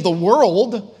the end of the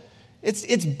world.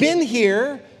 It's been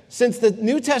here since the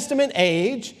New Testament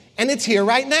age, and it's here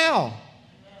right now.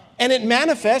 And it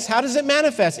manifests, how does it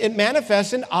manifest? It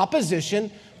manifests in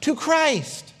opposition to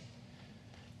Christ.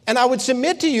 And I would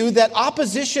submit to you that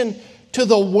opposition to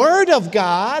the Word of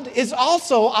God is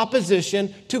also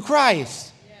opposition to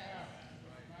Christ.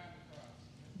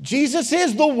 Jesus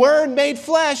is the Word made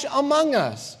flesh among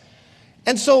us.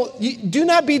 And so do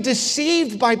not be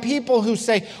deceived by people who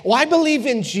say, "Well, I believe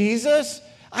in Jesus.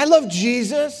 I love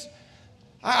Jesus.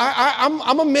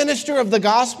 I'm a minister of the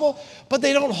gospel," but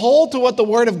they don't hold to what the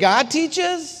Word of God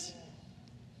teaches.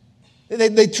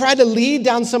 They try to lead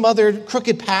down some other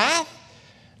crooked path.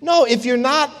 No, if you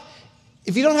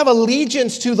don't have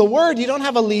allegiance to the Word, you don't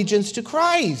have allegiance to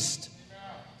Christ.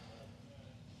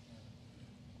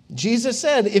 Jesus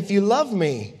said, "If you love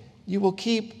me, you will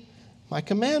keep my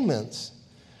commandments."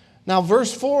 Now,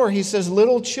 verse 4, he says,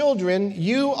 "Little children,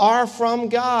 you are from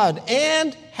God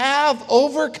and have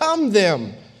overcome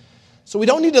them." So we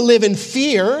don't need to live in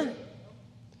fear.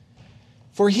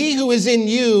 For he who is in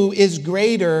you is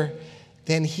greater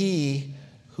than he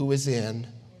who is in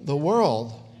the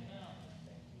world.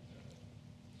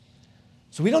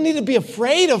 So we don't need to be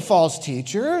afraid of false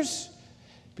teachers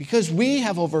because we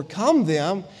have overcome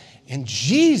them and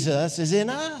Jesus is in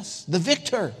us, the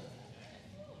victor.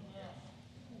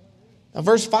 Now,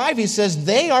 verse 5, he says,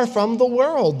 "They are from the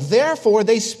world. Therefore,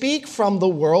 they speak from the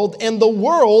world, and the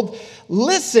world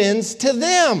listens to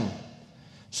them."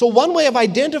 So one way of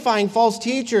identifying false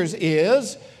teachers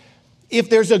is if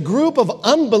there's a group of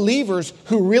unbelievers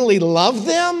who really love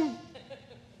them,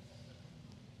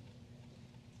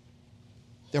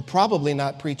 they're probably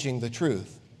not preaching the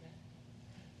truth.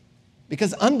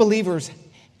 Because unbelievers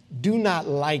do not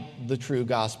like the true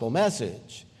gospel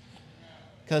message.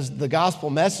 Because the gospel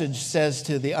message says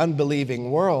to the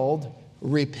unbelieving world,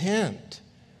 repent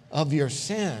of your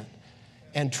sin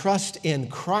and trust in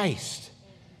Christ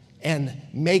and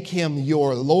make him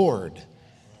your Lord.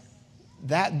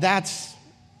 That's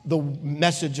the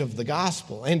message of the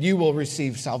gospel. And you will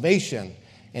receive salvation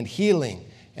and healing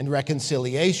and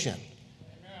reconciliation.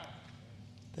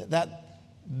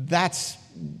 That's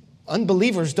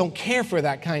unbelievers don't care for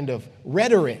that kind of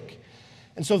rhetoric.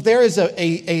 And so if there is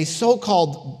a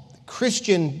so-called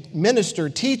Christian minister,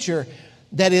 teacher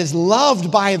that is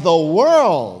loved by the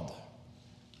world,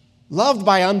 loved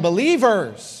by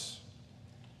unbelievers.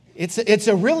 It's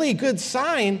a really good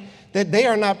sign that they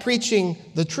are not preaching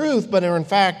the truth, but are in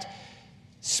fact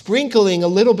sprinkling a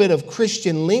little bit of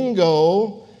Christian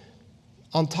lingo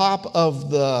on top of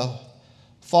the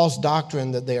false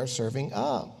doctrine that they are serving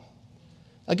up.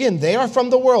 Again, they are from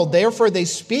the world, therefore they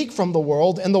speak from the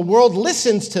world, and the world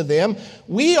listens to them.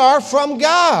 We are from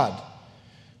God.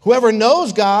 Whoever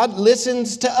knows God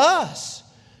listens to us.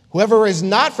 Whoever is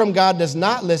not from God does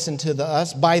not listen to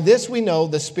us. By this we know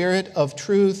the spirit of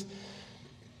truth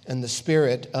and the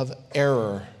spirit of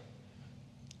error.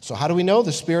 So how do we know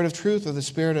the spirit of truth or the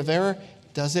spirit of error?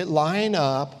 Does it line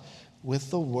up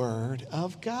with the Word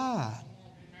of God?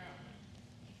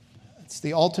 It's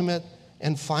the ultimate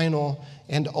and final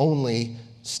and only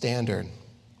standard.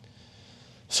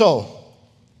 So,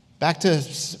 back to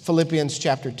Philippians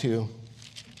chapter 2.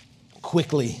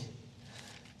 Quickly,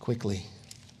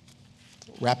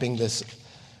 wrapping this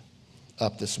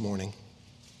up this morning.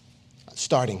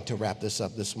 Starting to wrap this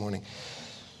up this morning.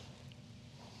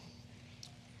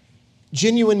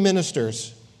 Genuine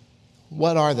ministers,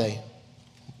 what are they?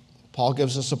 Paul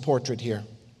gives us a portrait here.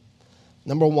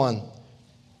 Number one,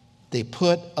 they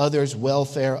put others'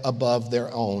 welfare above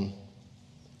their own.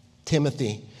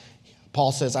 Timothy,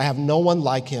 Paul says, I have no one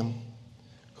like him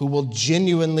who will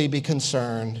genuinely be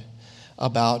concerned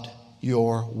about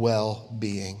your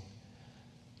well-being.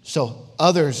 So,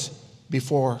 others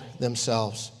before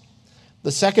themselves.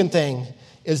 The second thing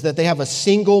is that they have a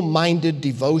single-minded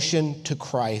devotion to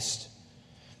Christ.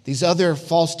 These other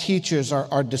false teachers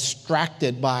are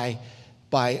distracted by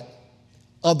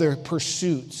other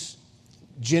pursuits,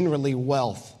 generally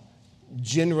wealth,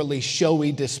 generally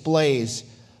showy displays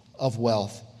of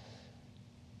wealth.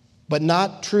 But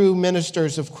not true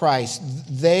ministers of Christ.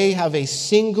 They have a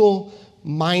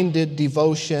single-minded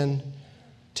devotion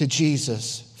to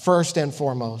Jesus, first and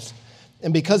foremost.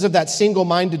 And because of that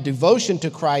single-minded devotion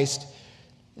to Christ,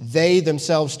 they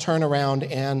themselves turn around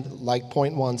and, like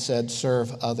point one said,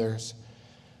 serve others.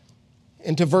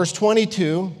 Into verse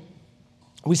 22,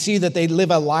 we see that they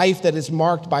live a life that is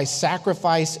marked by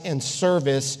sacrifice and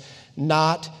service,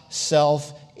 not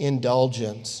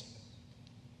self-indulgence.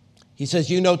 He says,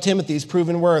 you know Timothy's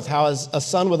proven worth, how as a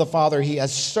son with a father he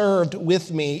has served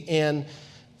with me in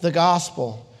the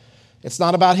gospel. It's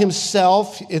not about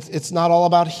himself. It's not all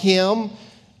about him.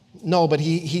 No, but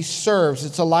he serves.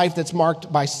 It's a life that's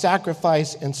marked by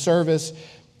sacrifice and service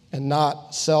and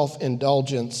not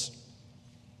self-indulgence.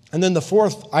 And then the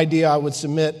fourth idea I would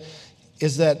submit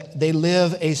is that they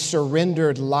live a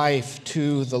surrendered life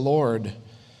to the Lord.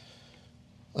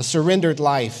 A surrendered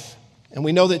life. And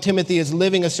we know that Timothy is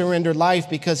living a surrendered life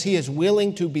because he is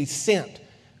willing to be sent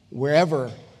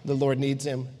wherever the Lord needs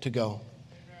him to go.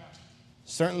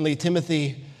 Certainly,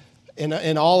 Timothy,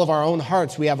 in all of our own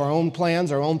hearts, we have our own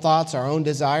plans, our own thoughts, our own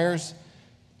desires.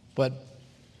 But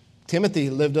Timothy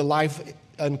lived a life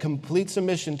in complete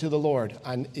submission to the Lord.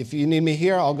 And if you need me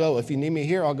here, I'll go. If you need me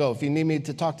here, I'll go. If you need me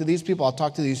to talk to these people, I'll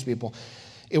talk to these people.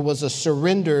 It was a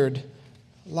surrendered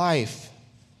life.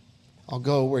 I'll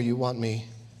go where you want me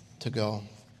to go.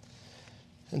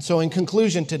 And so in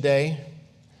conclusion today,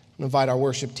 I invite our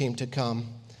worship team to come.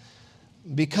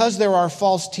 Because there are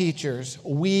false teachers,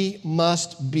 we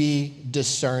must be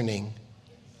discerning.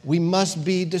 We must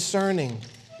be discerning.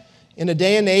 In a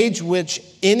day and age which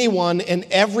anyone and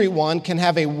everyone can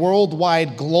have a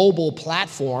worldwide global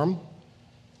platform,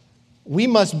 we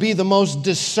must be the most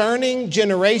discerning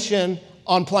generation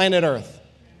on planet Earth.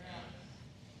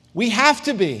 We have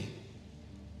to be.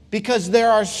 Because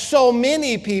there are so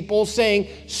many people saying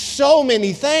so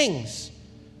many things.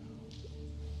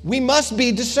 We must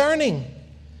be discerning.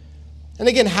 And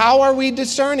again, how are we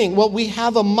discerning? Well, we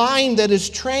have a mind that is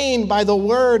trained by the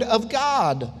Word of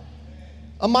God.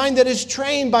 A mind that is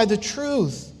trained by the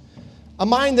truth. A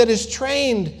mind that is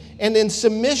trained and in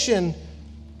submission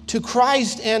to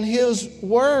Christ and His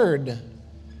Word.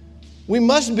 We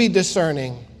must be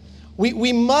discerning.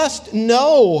 We must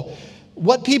know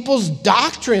what people's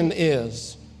doctrine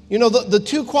is. You know, the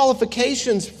two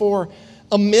qualifications for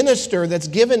a minister that's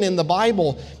given in the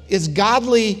Bible is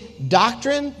godly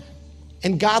doctrine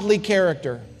and godly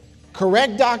character.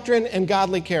 Correct doctrine and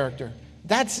godly character.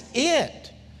 That's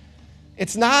it.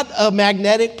 It's not a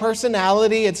magnetic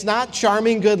personality. It's not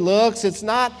charming good looks. It's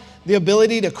not the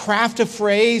ability to craft a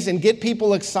phrase and get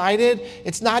people excited.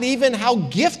 It's not even how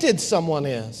gifted someone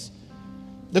is.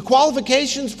 The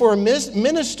qualifications for a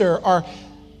minister are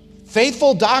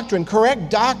faithful doctrine, correct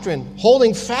doctrine,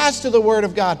 holding fast to the Word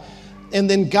of God, and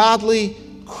then godly,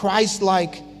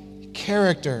 Christ-like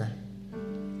character.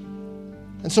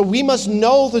 And so we must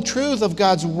know the truth of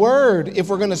God's word if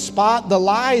we're going to spot the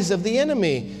lies of the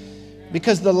enemy,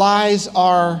 because the lies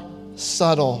are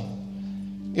subtle.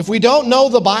 If we don't know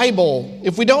the Bible,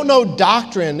 if we don't know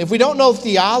doctrine, if we don't know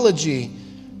theology,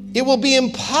 it will be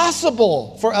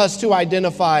impossible for us to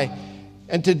identify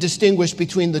and to distinguish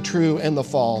between the true and the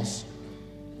false.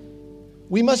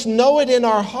 We must know it in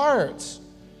our hearts.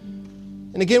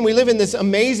 And again, we live in this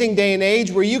amazing day and age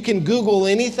where you can Google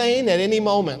anything at any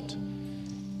moment.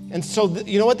 And so,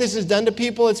 you know what this has done to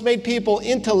people? It's made people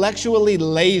intellectually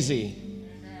lazy.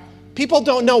 People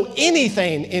don't know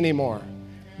anything anymore.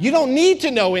 You don't need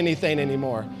to know anything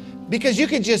anymore because you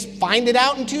can just find it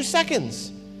out in 2 seconds.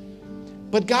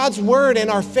 But God's word and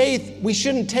our faith, we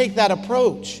shouldn't take that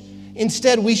approach.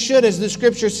 Instead, we should, as the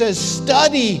scripture says,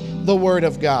 study the word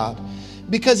of God.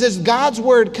 Because as God's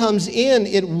word comes in,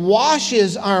 it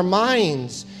washes our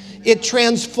minds. It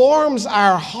transforms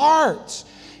our hearts.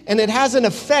 And it has an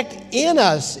effect in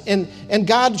us. And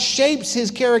God shapes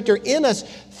his character in us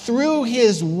through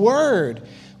his word.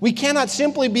 We cannot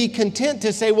simply be content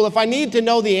to say, well, if I need to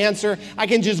know the answer, I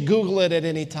can just Google it at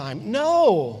any time.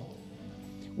 No.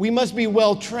 We must be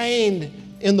well trained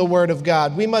in the Word of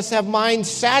God. We must have minds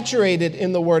saturated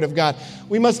in the Word of God.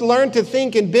 We must learn to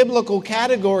think in biblical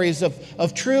categories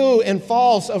of true and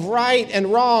false, of right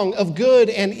and wrong, of good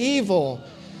and evil.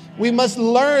 We must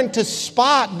learn to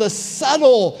spot the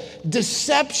subtle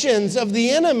deceptions of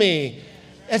the enemy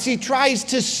as he tries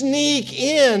to sneak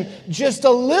in just a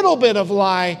little bit of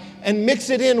lie and mix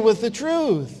it in with the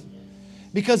truth.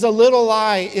 Because a little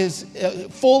lie is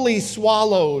fully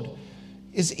swallowed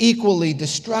is equally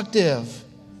destructive.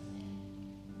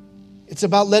 It's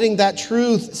about letting that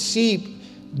truth seep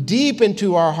deep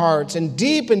into our hearts and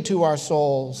deep into our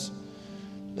souls,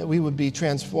 that we would be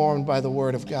transformed by the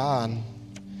Word of God.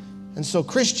 And so,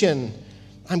 Christian,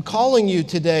 I'm calling you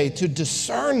today to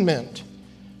discernment.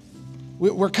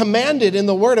 We're commanded in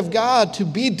the Word of God to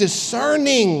be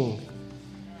discerning,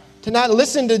 to not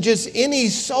listen to just any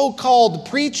so-called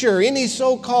preacher, any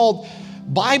so-called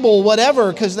Bible,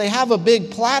 whatever, because they have a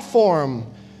big platform.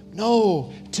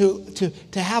 No, to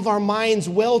have our minds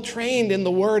well trained in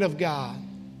the Word of God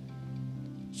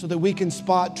so that we can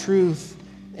spot truth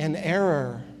and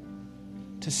error,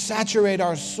 to saturate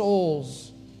our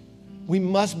souls. We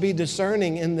must be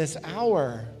discerning in this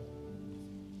hour.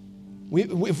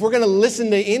 If we're going to listen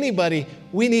to anybody,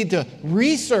 we need to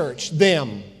research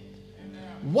them.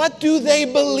 What do they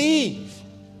believe?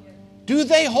 Do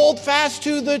they hold fast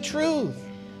to the truth?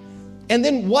 And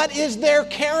then what is their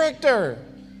character?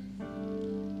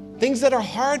 Things that are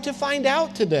hard to find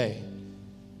out today,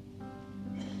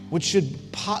 which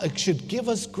should give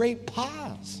us great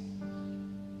pause.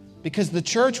 Because the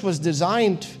church was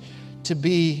designed to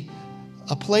be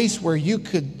a place where you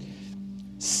could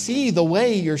see the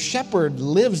way your shepherd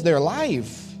lives their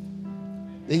life,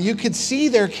 that you could see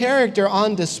their character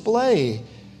on display.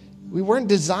 We weren't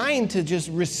designed to just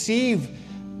receive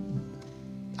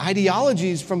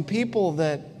ideologies from people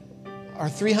that are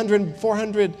 300,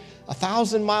 400,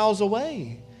 1,000 miles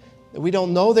away, that we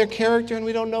don't know their character and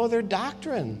we don't know their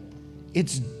doctrine.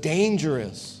 It's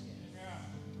dangerous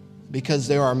because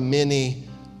there are many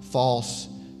false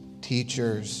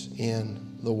teachers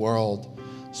in the world.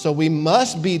 So we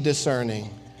must be discerning.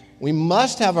 We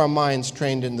must have our minds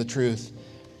trained in the truth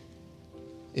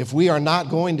if we are not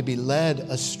going to be led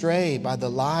astray by the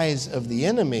lies of the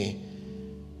enemy,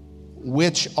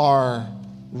 which are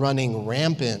running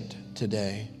rampant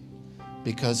today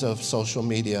because of social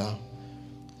media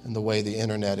and the way the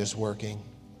internet is working.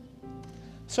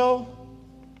 So,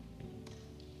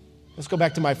 let's go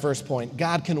back to my first point.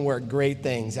 God can work great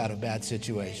things out of bad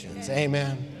situations.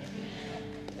 Amen.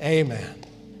 Amen.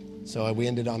 So we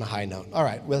ended on a high note. All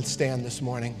right, we'll stand this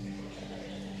morning.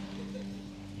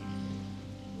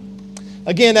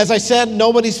 Again, as I said,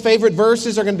 nobody's favorite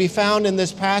verses are going to be found in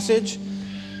this passage.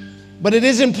 But it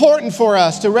is important for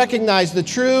us to recognize the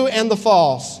true and the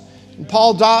false. And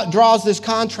Paul draws this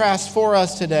contrast for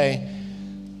us today.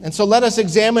 And so let us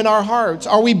examine our hearts.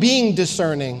 Are we being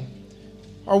discerning?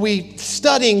 Are we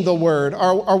studying the Word?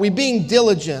 Are we being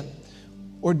diligent?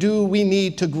 Or do we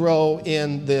need to grow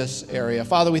in this area?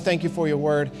 Father, we thank you for your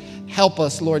Word. Help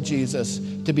us, Lord Jesus,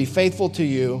 to be faithful to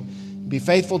you, be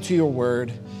faithful to your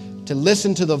Word, to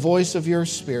listen to the voice of your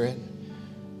Spirit,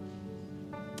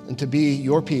 and to be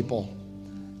your people,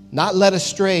 not led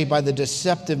astray by the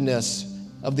deceptiveness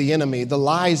of the enemy, the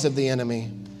lies of the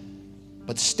enemy,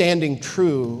 but standing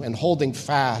true and holding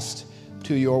fast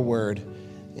to your word.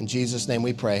 In Jesus' name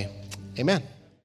we pray. Amen.